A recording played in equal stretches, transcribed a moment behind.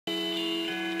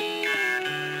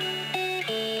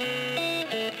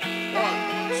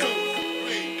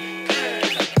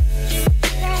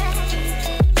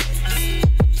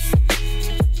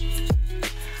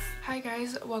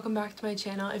guys, welcome back to my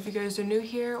channel. If you guys are new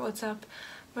here, what's up?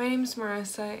 My name is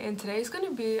Marissa and today's going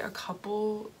to be a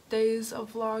couple days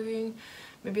of vlogging,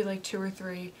 maybe like 2 or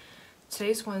 3.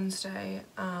 Today's Wednesday,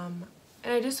 and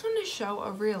I just want to show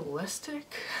a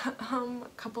realistic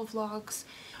couple vlogs.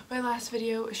 My last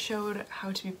video showed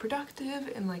how to be productive,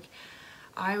 and like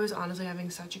I was honestly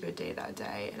having such a good day that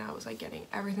day and I was like getting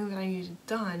everything that I needed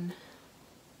done,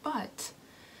 but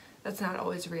that's not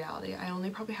always reality. I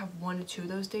only probably have 1 to 2 of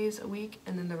those days a week,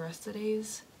 and then the rest of the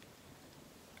days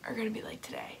are gonna be like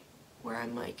today, where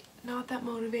I'm like not that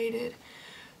motivated,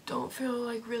 don't feel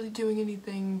like really doing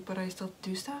anything, but I still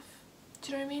do stuff.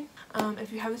 Do you know what I mean?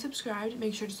 If you haven't subscribed,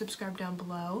 make sure to subscribe down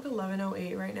below. It's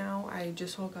 11:08 right now. I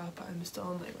just woke up. I'm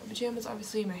still in like my pajamas.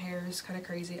 Obviously my hair is kind of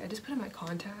crazy. I just put in my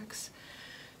contacts.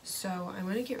 So I'm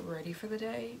gonna get ready for the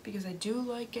day because I do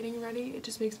like getting ready. It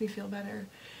just makes me feel better.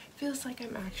 It feels like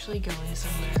I'm actually going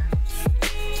somewhere.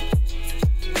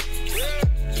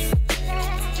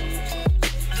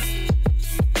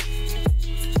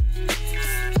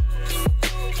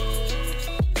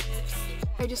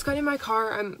 I just got in my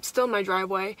car. I'm still in my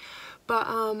driveway, but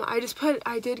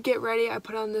I did get ready. I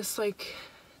put on this like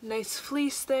nice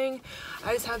fleece thing.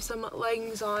 I just have some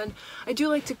leggings on. I do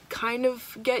like to kind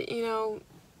of get, you know,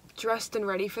 dressed and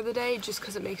ready for the day just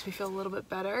because it makes me feel a little bit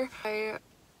better. I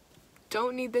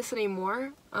don't need this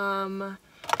anymore.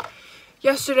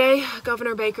 Yesterday,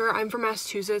 Governor Baker, I'm from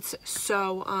Massachusetts,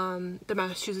 so the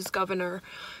Massachusetts governor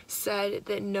said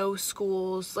that no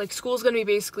schools, like school's gonna be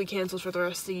basically canceled for the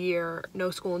rest of the year,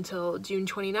 no school until June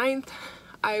 29th.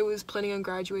 I was planning on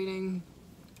graduating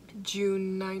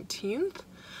June 19th.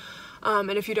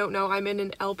 And if you don't know, I'm in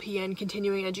an LPN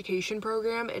continuing education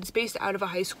program. It's based out of a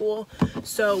high school,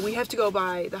 so we have to go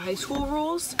by the high school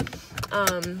rules,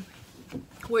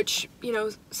 which, you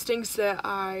know, stinks that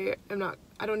I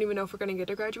don't even know if we're gonna get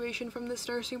a graduation from this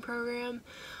nursing program.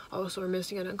 Also, we're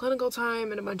missing out on clinical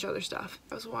time and a bunch of other stuff.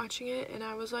 I was watching it and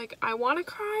I was like, I want to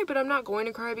cry, but I'm not going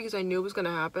to cry because I knew it was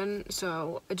gonna happen.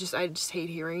 So I just hate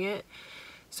hearing it.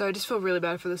 So I just feel really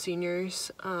bad for the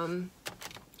seniors.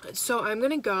 So I'm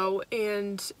gonna go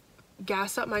and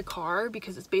gas up my car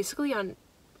because it's basically on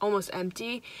almost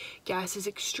empty. Gas is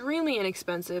extremely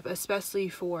inexpensive, especially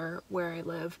for where I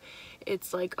live.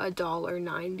 It's like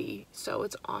 $1.90, so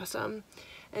it's awesome.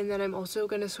 And then I'm also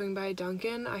gonna swing by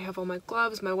Dunkin'. I have all my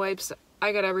gloves, my wipes,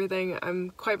 I got everything.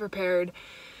 I'm quite prepared.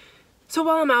 So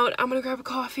while I'm out, I'm gonna grab a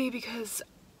coffee because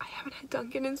I haven't had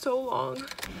Dunkin' in so long.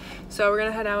 So we're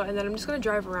gonna head out, and then I'm just gonna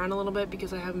drive around a little bit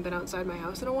because I haven't been outside my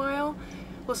house in a while.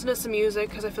 Listen to some music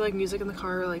because I feel like music in the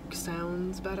car like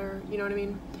sounds better, you know what I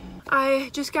mean? I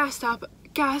just gassed up.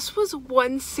 Gas was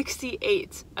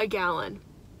 $1.68 a gallon.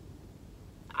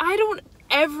 I don't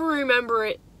ever remember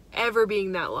it ever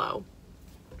being that low.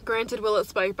 Granted, will it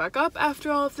spike back up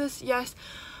after all of this? Yes.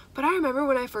 But I remember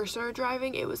when I first started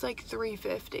driving, it was like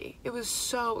 $3.50. It was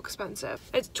so expensive.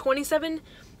 It's $27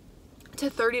 to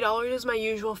 $30 is my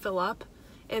usual fill up,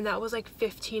 and that was like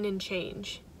 15 and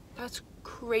change. That's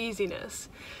craziness.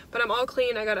 But I'm all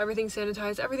clean. I got everything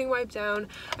sanitized, everything wiped down.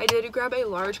 I did grab a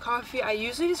large coffee. I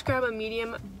usually just grab a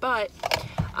medium, but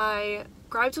I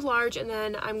grabbed a large, and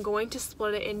then I'm going to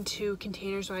split it into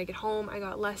containers when I get home. I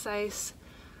got less ice.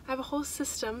 I have a whole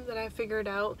system that I figured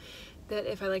out that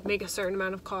if I like make a certain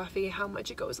amount of coffee, how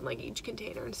much it goes in like each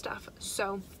container and stuff.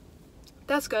 So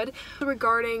that's good.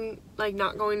 Regarding like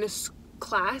not going to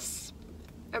class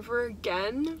ever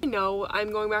again, no,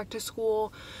 I'm going back to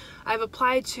school. I've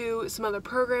applied to some other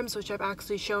programs, which I've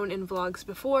actually shown in vlogs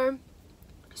before.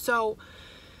 So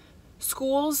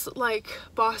schools like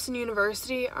Boston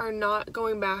University are not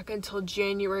going back until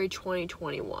January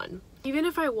 2021. Even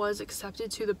if I was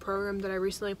accepted to the program that I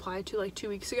recently applied to like 2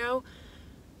 weeks ago,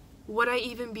 would I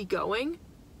even be going?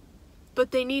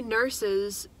 But they need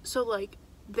nurses, so like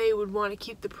they would want to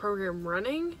keep the program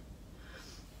running.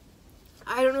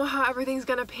 I don't know how everything's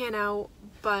gonna pan out,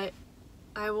 but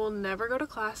I will never go to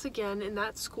class again in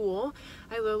that school.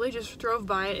 I literally just drove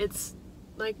by it. It's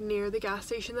like near the gas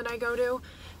station that I go to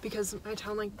because my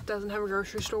town like doesn't have a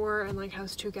grocery store and like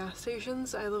has 2 gas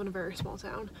stations. I live in a very small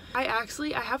town. I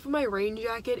have my rain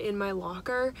jacket in my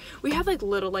locker. We have like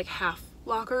little like half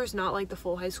lockers, not like the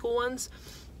full high school ones,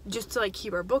 just to like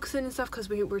keep our books in and stuff because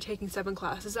we were taking 7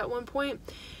 classes at one point.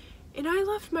 And I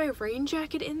left my rain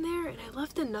jacket in there, and I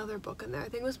left another book in there. I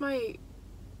think it was my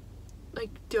like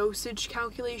dosage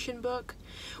calculation book,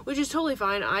 which is totally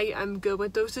fine. I'm good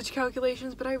with dosage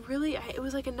calculations, but it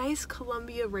was like a nice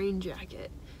Columbia rain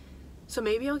jacket. So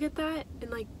maybe I'll get that in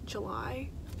like July,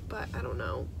 but I don't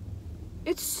know.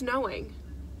 It's snowing.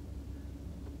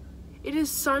 It is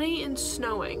sunny and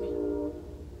snowing.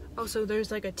 Oh, so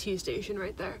there's like a tea station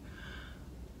right there.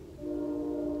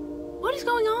 What is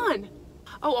going on?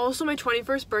 Oh, also my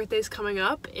 21st birthday is coming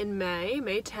up in May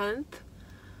 10th,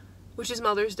 which is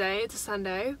Mother's Day. It's a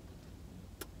Sunday.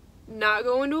 Not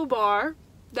going to a bar,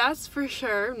 that's for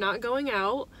sure. Not going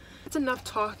out. That's enough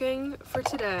talking for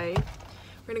today.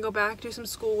 We're gonna go back, do some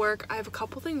schoolwork. I have a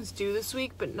couple things due this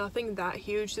week, but nothing that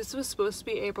huge. This was supposed to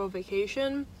be April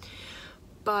vacation,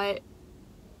 but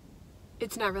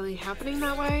it's not really happening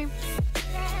that way.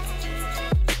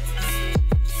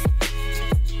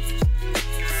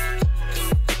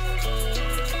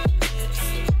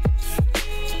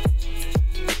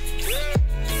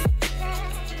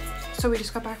 So we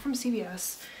just got back from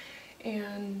CVS,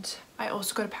 and I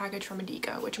also got a package from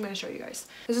Adika, which I'm going to show you guys.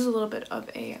 This is a little bit of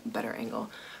a better angle.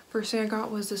 First thing I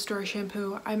got was the Story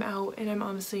shampoo. I'm out and I'm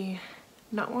honestly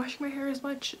not washing my hair as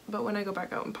much, but when I go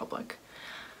back out in public,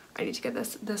 I need to get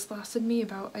this. This lasted me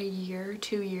about a year,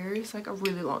 2 years, like a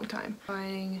really long time.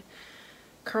 Buying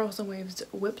Curls and Waves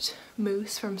whipped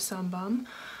mousse from Sunbum.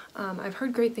 I've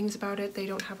heard great things about it. They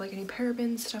don't have like any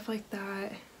parabens, stuff like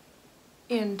that.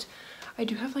 And I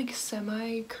do have like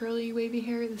semi curly wavy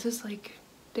hair. This is like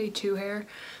day 2 hair,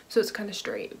 so it's kind of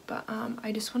straight, but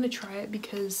I just want to try it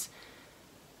because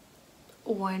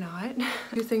why not?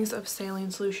 2 things of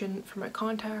saline solution for my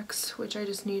contacts, which I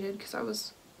just needed because I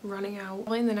was running out.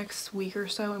 Probably in the next week or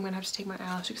so I'm gonna have to take my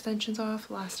eyelash extensions off.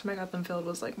 Last time I got them filled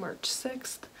was like March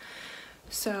 6th.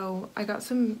 So I got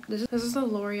some, this is the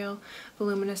L'Oreal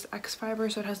Voluminous X Fiber,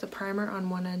 so it has the primer on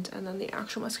one end and then the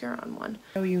actual mascara on one.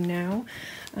 Show you now.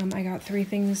 I got 3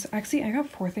 things, actually I got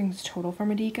 4 things total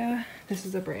from Adika. This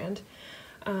is the brand.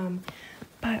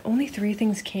 But only 3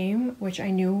 things came, which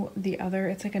I knew the other,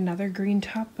 it's like another green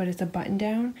top, but it's a button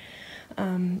down.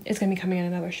 It's gonna be coming in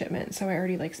another shipment, so I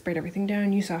already like sprayed everything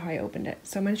down. You saw how I opened it.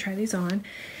 So I'm gonna try these on.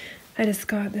 I just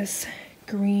got this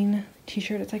green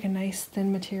t-shirt. It's like a nice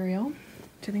thin material.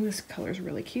 I think this color is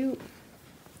really cute.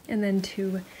 And then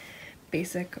 2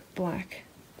 basic black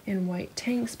and white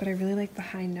tanks, but I really like the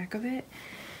high neck of it.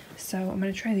 So I'm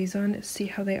going to try these on, see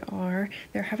how they are.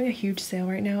 They're having a huge sale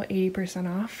right now, 80%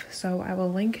 off. So I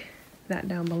will link that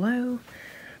down below.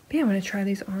 But yeah, I'm going to try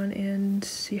these on and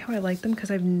see how I like them because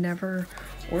I've never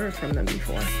ordered from them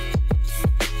before.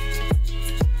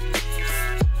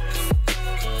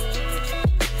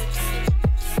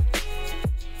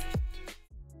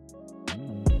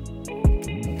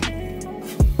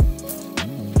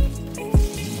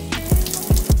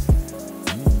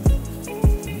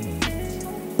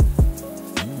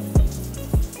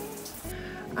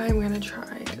 I'm gonna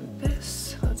try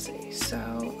this. Let's see. So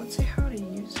let's see how to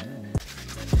use it.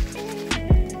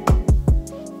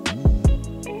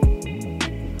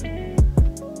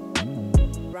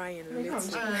 Ryan,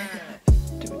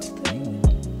 Do its thing.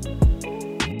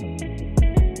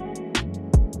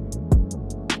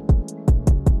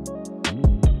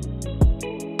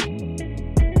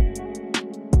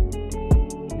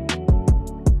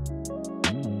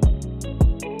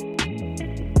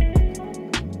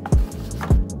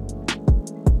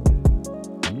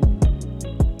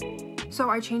 So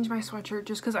I changed my sweatshirt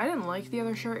just because I didn't like the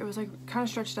other shirt. It was like kind of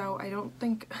stretched out. I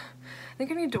think I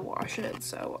need to wash it.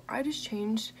 So I just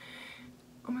changed.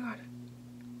 Oh my god.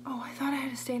 Oh, I thought I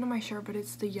had a stain on my shirt, but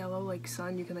it's the yellow like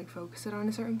sun. You can like focus it on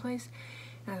a certain place.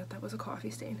 And I thought that was a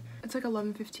coffee stain. It's like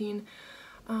 11:15.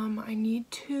 I need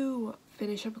to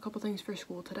finish up a couple things for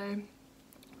school today.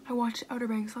 I watched Outer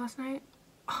Banks last night.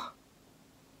 Oh,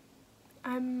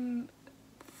 I'm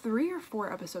 3 or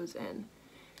 4 episodes in.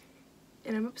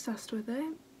 And I'm obsessed with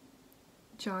it.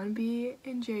 John B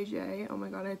and JJ, oh my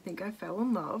god, I think I fell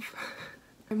in love.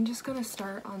 I'm just gonna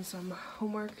start on some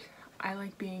homework. I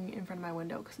like being in front of my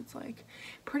window because it's like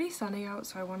pretty sunny out,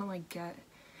 so I want to like get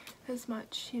as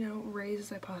much, you know, rays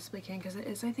as I possibly can because it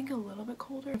is, I think, a little bit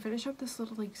colder. I finish up this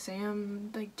little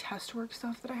exam, like test work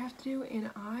stuff that I have to do,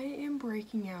 and I am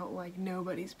breaking out like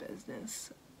nobody's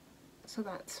business. So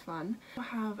that's fun.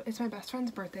 It's my best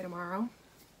friend's birthday tomorrow.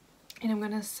 And I'm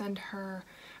gonna send her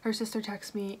sister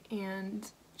texted me and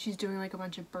she's doing like a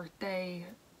bunch of birthday,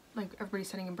 like everybody's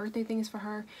sending in birthday things for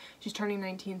her. She's turning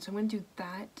 19, so I'm gonna do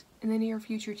that in the near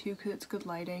future too because it's good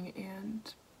lighting,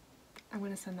 and I'm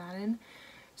gonna send that in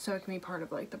so it can be part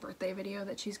of like the birthday video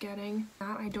that she's getting.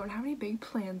 I don't have any big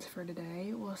plans for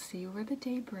today. We'll see where the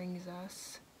day brings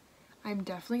us. I'm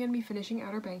definitely gonna be finishing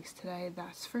Outer Banks today,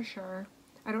 that's for sure.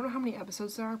 I don't know how many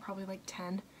episodes there are, probably like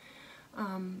 10.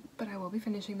 But I will be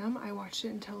finishing them. I watched it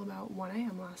until about 1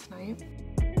 AM last night.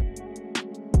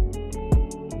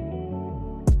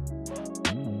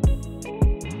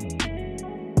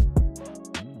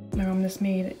 My mom just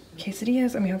made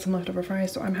quesadillas and we had some leftover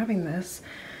fries, so I'm having this.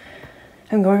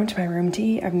 I'm going to my room to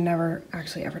eat. I've never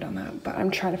actually ever done that, but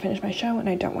I'm trying to finish my show and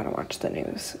I don't want to watch the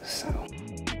news, so.